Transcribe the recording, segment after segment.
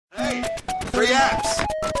apps.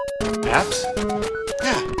 Apps?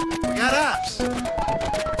 Yeah, we got apps. We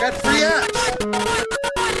got free apps.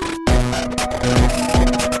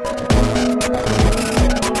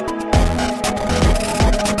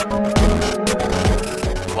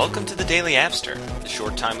 Welcome to the Daily Appster. The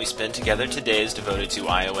short time we spend together today is devoted to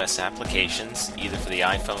iOS applications, either for the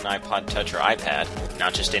iPhone, iPod Touch, or iPad.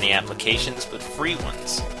 Not just any applications, but free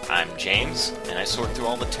ones. I'm James, and I sort through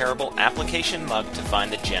all the terrible application muck to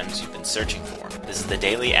find the gems you've been searching for. This is the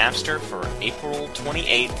Daily Appster for April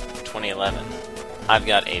 28th, 2011. I've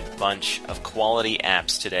got a bunch of quality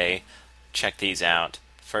apps today. Check these out.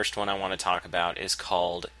 First one I want to talk about is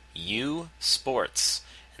called U Sports.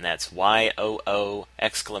 And that's YOO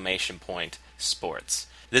exclamation point sports.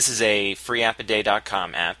 This is a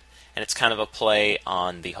freeappaday.com app, and it's kind of a play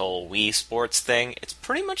on the whole Wii Sports thing. It's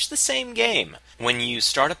pretty much the same game. When you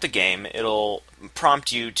start up the game, it'll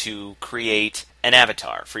prompt you to create an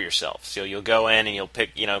avatar for yourself. So you'll go in and you'll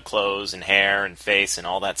pick, clothes and hair and face and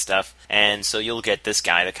all that stuff. And so you'll get this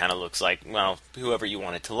guy that kind of looks like, whoever you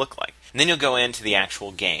want it to look like. And then you'll go into the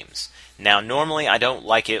actual games. Now, normally I don't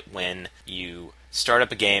like it when you start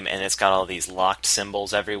up a game and it's got all these locked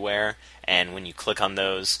symbols everywhere, and when you click on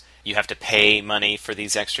those, you have to pay money for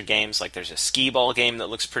these extra games. Like there's a skee-ball game that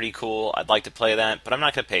looks pretty cool. I'd like to play that, but I'm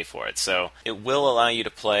not going to pay for it. So it will allow you to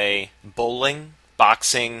play bowling,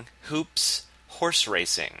 boxing, hoops, horse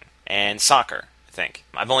racing, and soccer, I think.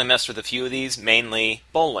 I've only messed with a few of these, mainly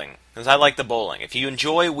bowling, because I like the bowling. If you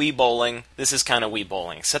enjoy Wii bowling, this is kind of Wii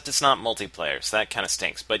bowling, except it's not multiplayer, so that kind of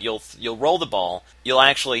stinks. But you'll roll the ball, you'll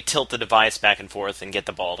actually tilt the device back and forth and get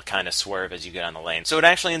the ball to kind of swerve as you get on the lane. So it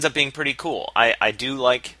actually ends up being pretty cool. I do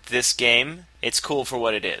like this game. It's cool for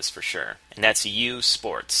what it is, for sure. And that's U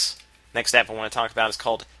Sports. Next app I want to talk about is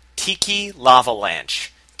called Tiki Lavalanche.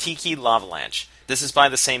 Tiki Lavalanche. This is by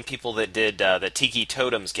the same people that did the Tiki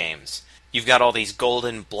Totems games. You've got all these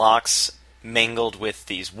golden blocks mingled with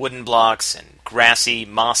these wooden blocks and grassy,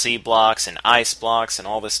 mossy blocks and ice blocks and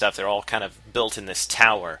all this stuff. They're all kind of built in this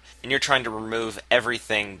tower. And you're trying to remove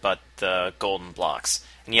everything but the golden blocks.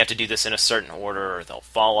 And you have to do this in a certain order or they'll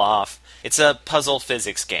fall off. It's a puzzle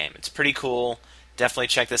physics game. It's pretty cool. Definitely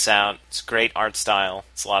check this out. It's great art style.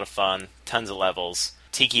 It's a lot of fun. Tons of levels.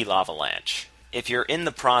 Tiki Lavalanche. If you're in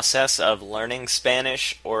the process of learning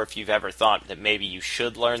Spanish, or if you've ever thought that maybe you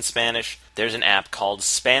should learn Spanish, there's an app called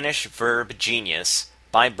Spanish Verb Genius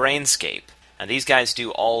by Brainscape. And these guys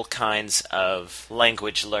do all kinds of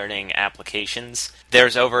language learning applications.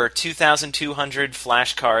 There's over 2,200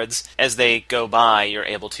 flashcards. As they go by, you're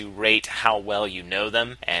able to rate how well you know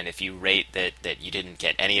them. And if you rate that you didn't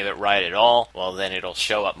get any of it right at all, well, then it'll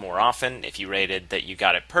show up more often. If you rated that you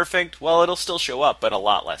got it perfect, well, it'll still show up, but a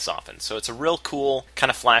lot less often. So it's a real cool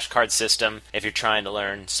kind of flashcard system. If you're trying to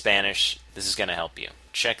learn Spanish, this is going to help you.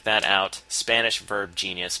 Check that out. Spanish Verb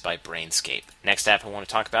Genius by Brainscape. Next app I want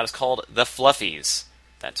to talk about is called The Fluffies.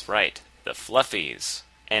 That's right, The Fluffies.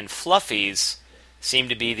 And Fluffies seem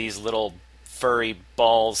to be these little furry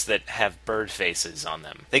balls that have bird faces on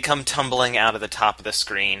them. They come tumbling out of the top of the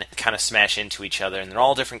screen, kind of smash into each other, and they're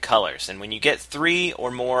all different colors. And when you get 3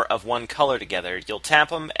 or more of one color together, you'll tap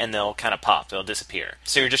them and they'll kind of pop. They'll disappear.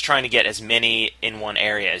 So you're just trying to get as many in one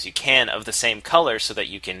area as you can of the same color so that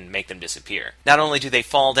you can make them disappear. Not only do they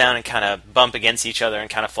fall down and kind of bump against each other and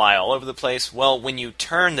kind of fly all over the place, well, when you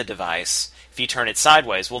turn the device, if you turn it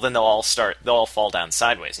sideways, well then they'll all fall down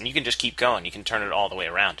sideways. And you can just keep going. You can turn it all the way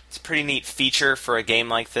around. It's a pretty neat feature for a game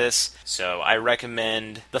like this, so I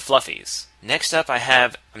recommend The Fluffies. Next up I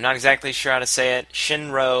have, I'm not exactly sure how to say it,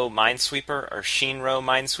 Shinro Minesweeper or Shinro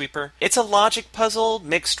Minesweeper. It's a logic puzzle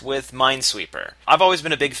mixed with Minesweeper. I've always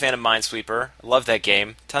been a big fan of Minesweeper. I love that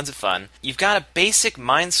game. Tons of fun. You've got a basic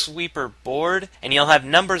Minesweeper board, and you'll have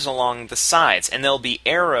numbers along the sides, and there'll be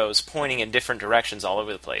arrows pointing in different directions all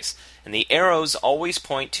over the place. And the arrows always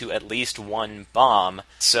point to at least one bomb,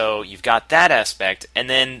 so you've got that aspect, and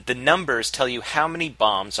then the numbers tell you how many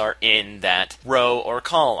bombs are in that row or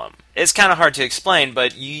column. It's kind of hard to explain,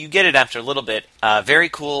 but you get it after a little bit. Very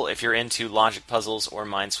cool if you're into logic puzzles or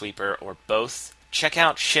Minesweeper or both. Check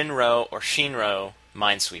out Shinro or Shinro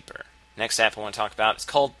Minesweeper. Next app I want to talk about is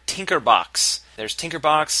called Tinkerbox. There's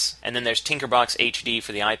Tinkerbox, and then there's Tinkerbox HD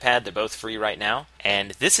for the iPad. They're both free right now.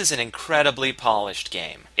 And this is an incredibly polished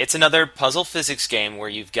game. It's another puzzle physics game where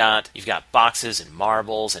you've got boxes and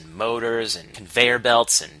marbles and motors and conveyor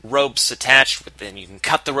belts and ropes attached with, and you can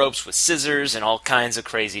cut the ropes with scissors and all kinds of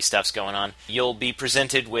crazy stuff's going on. You'll be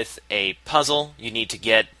presented with a puzzle. You need to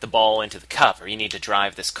get the ball into the cup, or you need to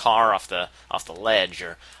drive this car off the ledge,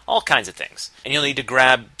 or all kinds of things. And you'll need to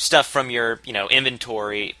grab stuff from your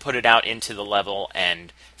inventory, put it out into the level,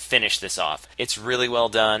 and finish this off. It's really well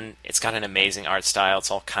done. It's got an amazing art style.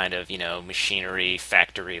 It's all kind of, machinery,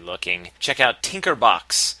 factory looking. Check out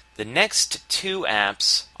Tinkerbox. The next two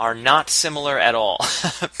apps are not similar at all,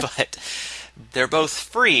 but they're both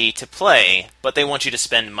free to play, but they want you to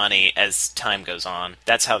spend money as time goes on.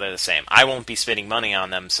 That's how they're the same. I won't be spending money on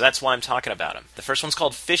them, so that's why I'm talking about them. The first one's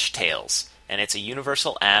called Fish Tales, and it's a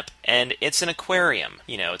universal app, and it's an aquarium.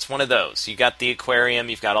 It's one of those. You got the aquarium,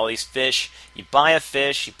 you've got all these fish, you buy a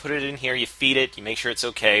fish, you put it in here, you feed it, you make sure it's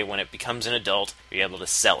okay. When it becomes an adult, you're able to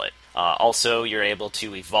sell it. Also, you're able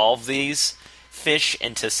to evolve these fish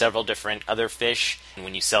into several different other fish, and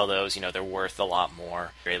when you sell those, they're worth a lot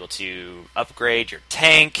more. You're able to upgrade your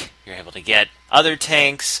tank, you're able to get other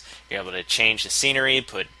tanks, you're able to change the scenery,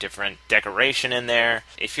 put different decoration in there.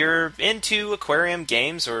 If you're into aquarium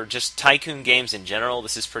games or just tycoon games in general,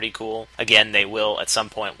 this is pretty cool. Again, they will at some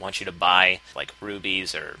point want you to buy like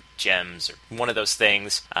rubies or gems or one of those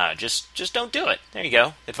things. Just don't do it. There you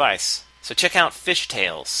go. Advice. So check out Fish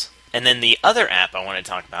Tales. And then the other app I want to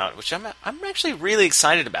talk about, which I'm actually really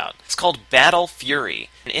excited about, it's called Battle Fury.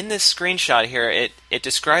 And in this screenshot here, it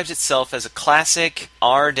describes itself as a classic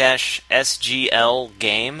R-SGL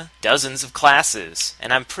game, dozens of classes.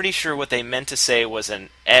 And I'm pretty sure what they meant to say was an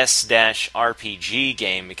S-RPG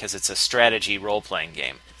game because it's a strategy role-playing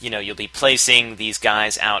game. You'll be placing these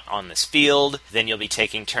guys out on this field, then you'll be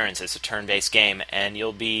taking turns. It's a turn-based game, and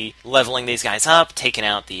you'll be leveling these guys up, taking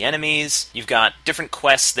out the enemies. You've got different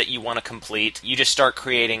quests that you want to complete. You just start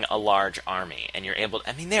creating a large army, and you're able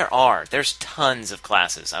to... there's tons of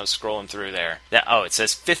classes. I was scrolling through there. It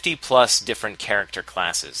says 50-plus different character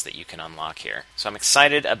classes that you can unlock here. So I'm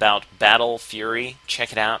excited about Battle Fury.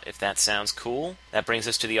 Check it out if that sounds cool. That brings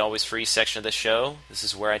us to the Always Free section of the show. This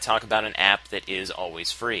is where I talk about an app that is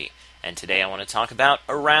always free. And today I want to talk about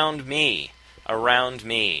Around Me. Around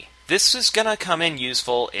Me. This is going to come in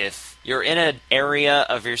useful if you're in an area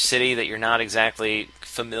of your city that you're not exactly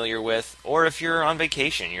familiar with, or if you're on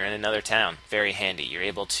vacation, you're in another town. Very handy. You're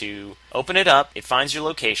able to open it up, it finds your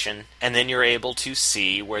location, and then you're able to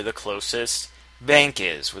see where the closest bank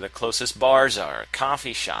is, where the closest bars are,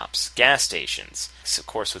 coffee shops, gas stations. So of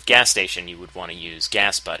course, with gas station, you would want to use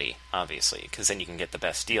Gas Buddy, obviously, because then you can get the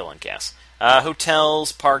best deal on gas.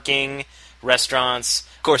 Hotels, parking, restaurants.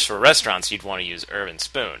 Of course, for restaurants, you'd want to use Urban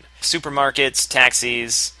Spoon. Supermarkets,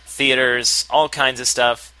 taxis, theaters, all kinds of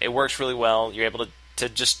stuff. It works really well. You're able to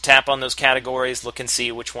just tap on those categories, look and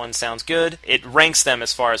see which one sounds good. It ranks them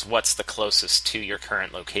as far as what's the closest to your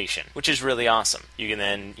current location, which is really awesome. You can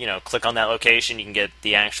then, click on that location, you can get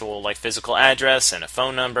the actual, physical address and a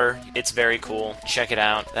phone number. It's very cool. Check it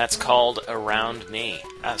out. That's called Around Me.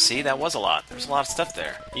 See, that was a lot. There's a lot of stuff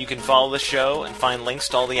there. You can follow the show and find links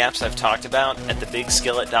to all the apps I've talked about at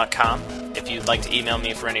thebigskillet.com. If you'd like to email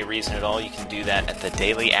me for any reason at all, you can do that at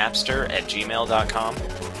thedailyapster@gmail.com.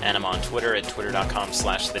 And I'm on Twitter at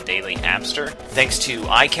twitter.com/thedailyapster. Thanks to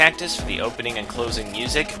iCactus for the opening and closing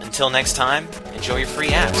music. Until next time, enjoy your free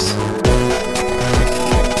apps.